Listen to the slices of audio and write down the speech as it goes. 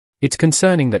It's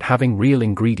concerning that having real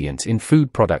ingredients in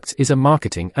food products is a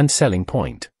marketing and selling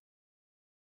point.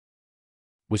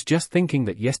 Was just thinking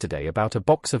that yesterday about a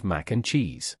box of mac and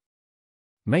cheese.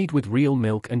 Made with real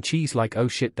milk and cheese, like oh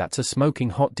shit, that's a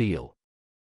smoking hot deal.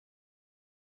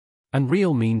 And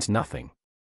real means nothing.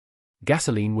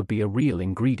 Gasoline would be a real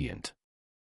ingredient.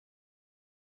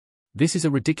 This is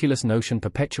a ridiculous notion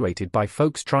perpetuated by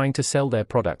folks trying to sell their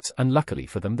products, and luckily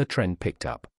for them the trend picked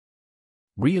up.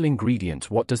 Real ingredients,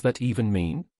 what does that even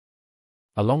mean?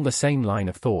 Along the same line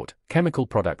of thought, chemical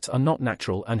products are not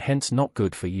natural and hence not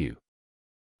good for you.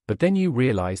 But then you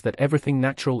realize that everything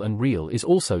natural and real is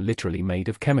also literally made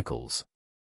of chemicals.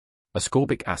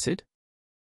 Ascorbic acid?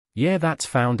 Yeah, that's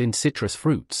found in citrus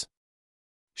fruits.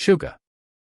 Sugar.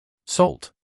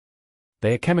 Salt.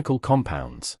 They are chemical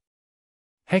compounds.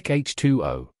 Heck,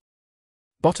 H2O.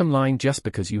 Bottom line, just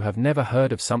because you have never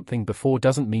heard of something before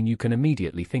doesn't mean you can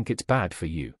immediately think it's bad for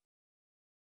you.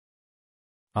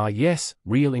 Ah yes,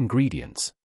 real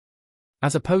ingredients.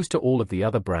 As opposed to all of the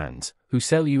other brands, who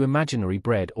sell you imaginary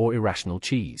bread or irrational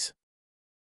cheese.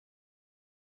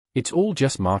 It's all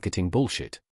just marketing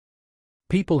bullshit.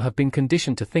 People have been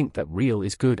conditioned to think that real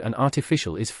is good and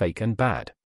artificial is fake and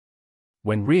bad.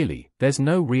 When really, there's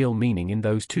no real meaning in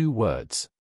those two words.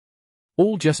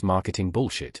 All just marketing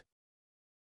bullshit.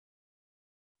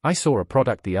 I saw a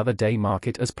product the other day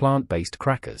market as plant-based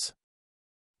crackers.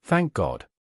 Thank God.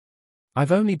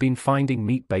 I've only been finding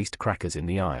meat-based crackers in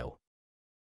the aisle.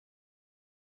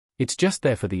 It's just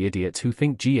there for the idiots who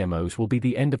think GMOs will be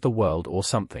the end of the world or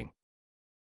something.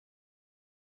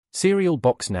 Cereal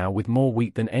box now with more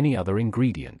wheat than any other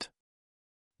ingredient.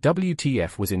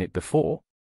 WTF, was in it before?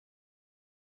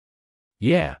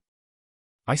 Yeah.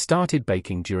 I started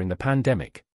baking during the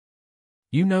pandemic.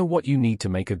 You know what you need to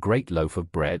make a great loaf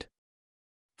of bread?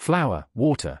 Flour,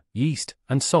 water, yeast,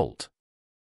 and salt.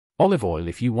 Olive oil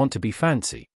if you want to be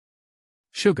fancy.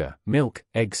 Sugar, milk,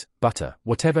 eggs, butter,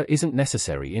 whatever isn't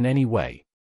necessary in any way.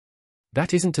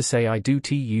 That isn't to say I do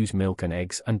use milk and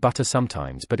eggs and butter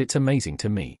sometimes, but it's amazing to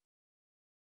me.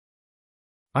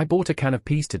 I bought a can of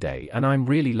peas today and I'm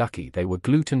really lucky they were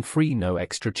gluten-free, no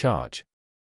extra charge.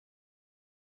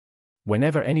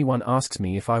 Whenever anyone asks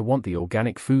me if I want the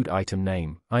organic food item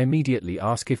name, I immediately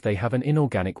ask if they have an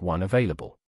inorganic one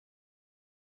available.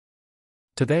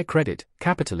 To their credit,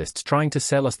 capitalists trying to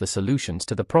sell us the solutions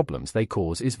to the problems they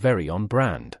cause is very on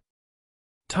brand.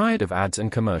 Tired of ads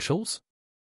and commercials?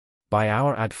 Buy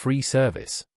our ad-free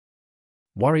service.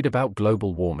 Worried about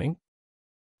global warming?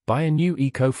 Buy a new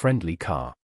eco-friendly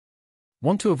car.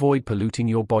 Want to avoid polluting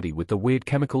your body with the weird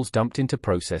chemicals dumped into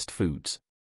processed foods?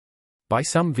 Buy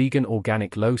some vegan,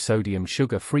 organic, low-sodium,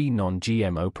 sugar-free,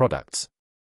 non-GMO products.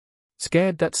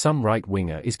 Scared that some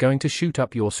right-winger is going to shoot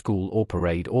up your school or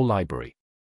parade or library?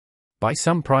 Buy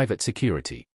some private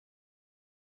security.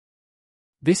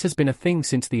 This has been a thing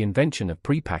since the invention of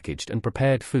prepackaged and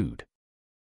prepared food.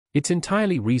 It's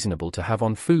entirely reasonable to have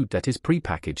on food that is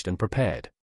prepackaged and prepared.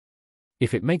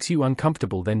 If it makes you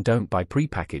uncomfortable, then don't buy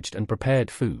prepackaged and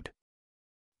prepared food.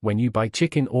 When you buy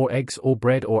chicken or eggs or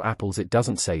bread or apples, it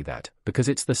doesn't say that, because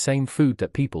it's the same food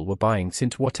that people were buying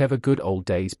since whatever good old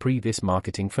days pre this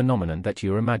marketing phenomenon that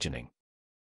you're imagining.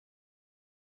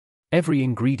 Every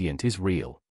ingredient is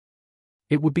real.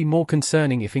 It would be more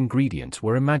concerning if ingredients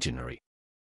were imaginary.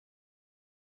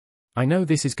 I know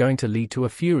this is going to lead to a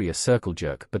furious circle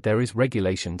jerk, but there is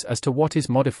regulations as to what is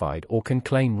modified or can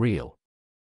claim real.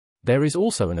 There is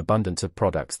also an abundance of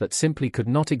products that simply could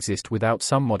not exist without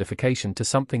some modification to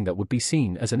something that would be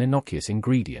seen as an innocuous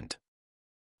ingredient.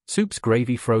 Soups,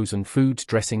 gravy, frozen foods,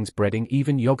 dressings, breading,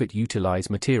 even yogurt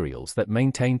utilize materials that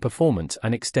maintain performance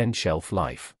and extend shelf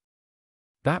life.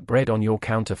 That bread on your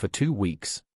counter for 2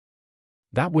 weeks?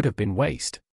 That would have been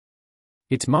waste.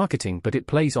 It's marketing, but it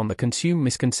plays on the consumer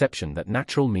misconception that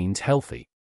natural means healthy.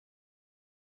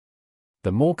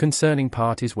 The more concerning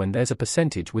part is when there's a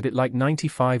percentage with it like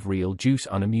 95 real juice,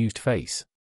 unamused face.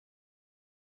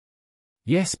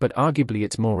 Yes, but arguably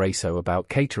it's more so about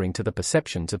catering to the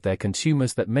perceptions of their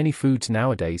consumers that many foods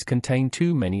nowadays contain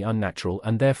too many unnatural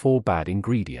and therefore bad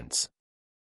ingredients.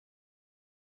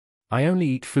 I only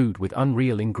eat food with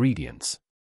unreal ingredients.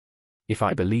 If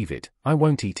I believe it, I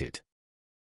won't eat it.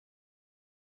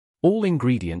 All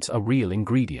ingredients are real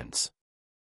ingredients.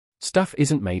 Stuff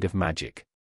isn't made of magic.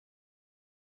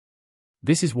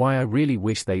 This is why I really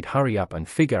wish they'd hurry up and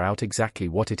figure out exactly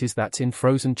what it is that's in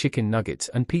frozen chicken nuggets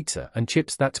and pizza and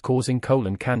chips that's causing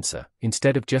colon cancer,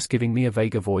 instead of just giving me a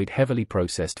vague avoid heavily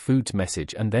processed foods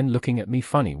message and then looking at me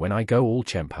funny when I go all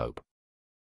chimp hope.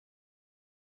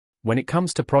 When it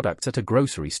comes to products at a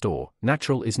grocery store,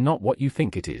 natural is not what you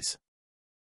think it is.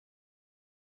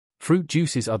 Fruit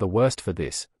juices are the worst for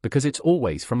this, because it's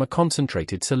always from a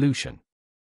concentrated solution.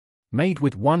 Made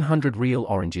with 100 real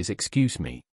oranges, excuse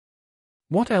me.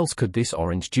 What else could this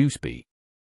orange juice be?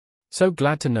 So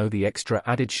glad to know the extra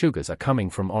added sugars are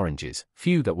coming from oranges,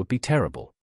 phew, that would be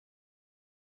terrible.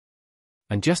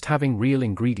 And just having real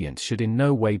ingredients should in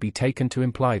no way be taken to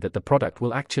imply that the product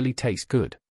will actually taste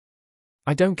good.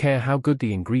 I don't care how good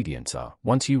the ingredients are,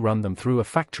 once you run them through a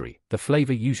factory, the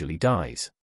flavor usually dies.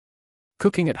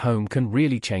 Cooking at home can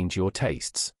really change your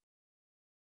tastes.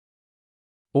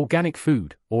 Organic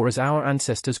food, or as our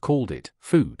ancestors called it,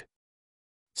 food.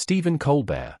 Stephen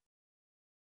Colbert.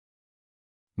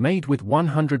 Made with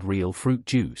 100 real fruit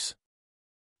juice.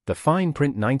 The fine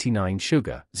print 99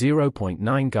 sugar,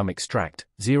 0.9 gum extract,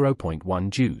 0.1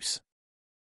 juice.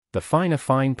 The finer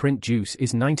fine print juice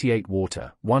is 98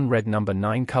 water, 1 red number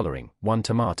 9 coloring, 1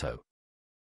 tomato.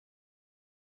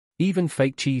 Even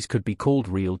fake cheese could be called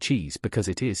real cheese because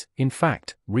it is, in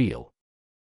fact, real.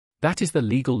 That is the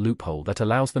legal loophole that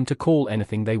allows them to call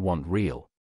anything they want real.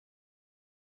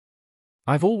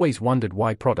 I've always wondered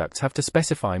why products have to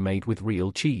specify made with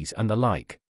real cheese and the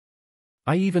like.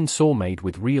 I even saw made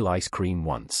with real ice cream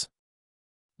once.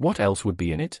 What else would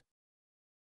be in it?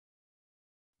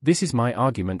 This is my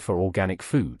argument for organic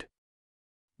food.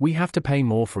 We have to pay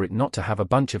more for it not to have a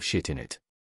bunch of shit in it.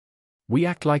 We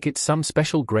act like it's some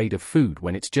special grade of food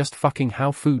when it's just fucking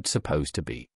how food's supposed to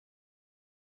be.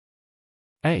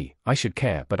 I should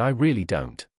care, but I really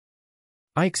don't.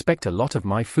 I expect a lot of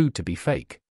my food to be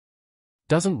fake.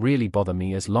 Doesn't really bother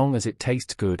me as long as it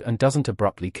tastes good and doesn't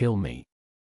abruptly kill me.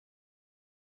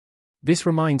 This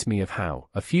reminds me of how,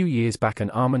 a few years back, an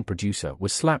almond producer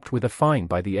was slapped with a fine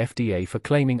by the FDA for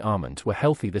claiming almonds were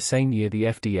healthy the same year the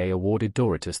FDA awarded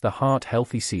Doritos the Heart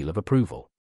Healthy Seal of Approval.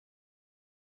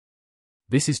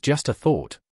 This is just a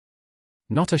thought.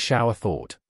 Not a shower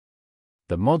thought.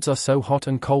 The mods are so hot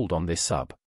and cold on this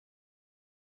sub.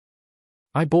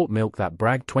 I bought milk that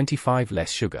bragged 25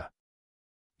 less sugar.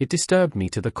 It disturbed me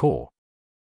to the core.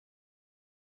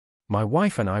 My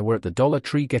wife and I were at the Dollar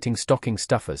Tree getting stocking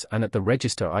stuffers, and at the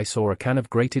register I saw a can of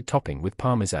grated topping with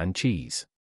Parmesan cheese.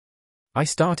 I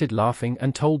started laughing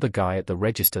and told the guy at the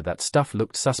register that stuff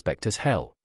looked suspect as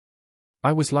hell.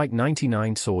 I was like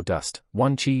 99 sawdust,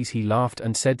 one cheese. He laughed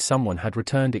and said someone had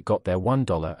returned it, got their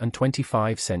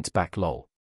 $1.25 back lol.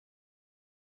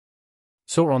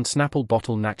 Saw on Snapple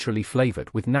bottle naturally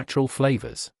flavored with natural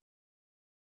flavors.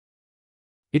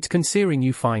 It's concerning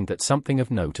you find that something of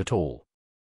note at all.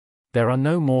 There are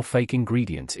no more fake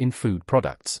ingredients in food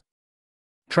products.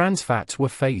 Trans fats were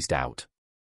phased out.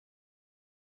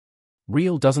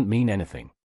 Real doesn't mean anything.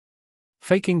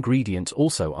 Fake ingredients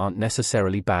also aren't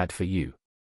necessarily bad for you.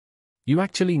 You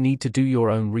actually need to do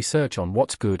your own research on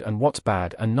what's good and what's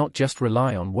bad and not just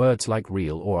rely on words like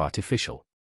real or artificial.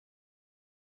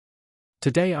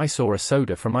 Today I saw a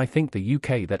soda from I think the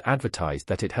UK that advertised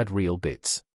that it had real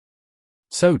bits.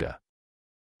 Soda.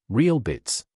 Real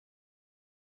bits.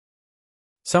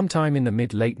 Sometime in the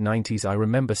mid-late 90s I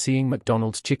remember seeing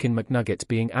McDonald's Chicken McNuggets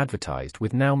being advertised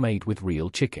with now made with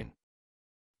real chicken.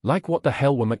 Like what the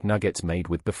hell were McNuggets made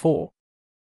with before?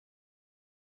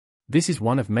 This is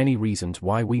one of many reasons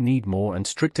why we need more and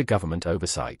stricter government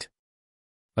oversight.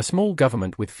 A small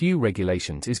government with few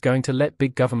regulations is going to let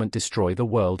big government destroy the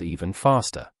world even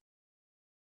faster.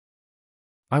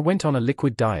 I went on a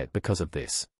liquid diet because of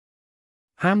this.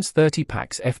 Hams 30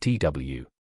 packs FTW.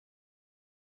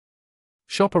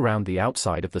 Shop around the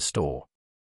outside of the store.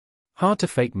 Hard to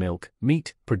fake milk,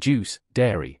 meat, produce,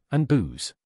 dairy, and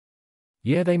booze.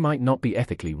 Yeah, they might not be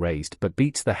ethically raised, but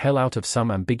beats the hell out of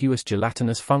some ambiguous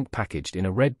gelatinous funk packaged in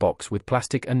a red box with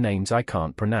plastic and names I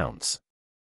can't pronounce.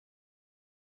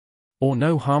 Or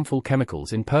no harmful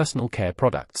chemicals in personal care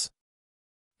products.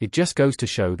 It just goes to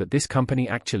show that this company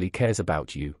actually cares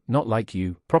about you, not like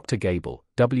you, Procter & Gamble,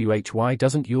 WHY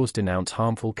doesn't yours denounce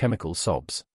harmful chemical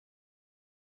sobs.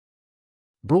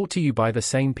 Brought to you by the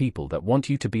same people that want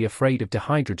you to be afraid of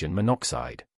dihydrogen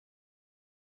monoxide.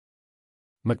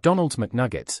 McDonald's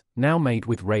McNuggets, now made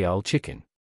with real chicken.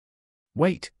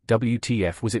 Wait,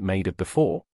 WTF was it made of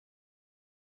before?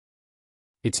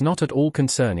 It's not at all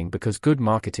concerning because good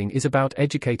marketing is about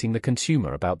educating the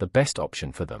consumer about the best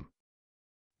option for them.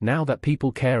 Now that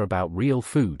people care about real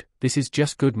food, this is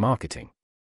just good marketing.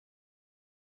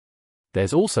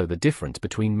 There's also the difference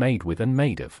between made with and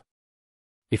made of.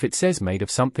 If it says made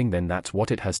of something, then that's what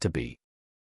it has to be.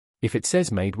 If it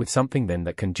says made with something, then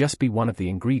that can just be one of the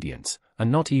ingredients,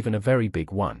 and not even a very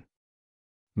big one.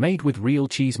 Made with real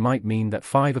cheese might mean that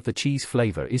 5 of the cheese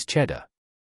flavor is cheddar.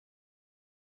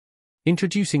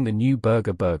 Introducing the new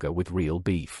burger with real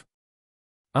beef.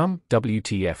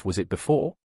 WTF was it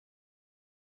before?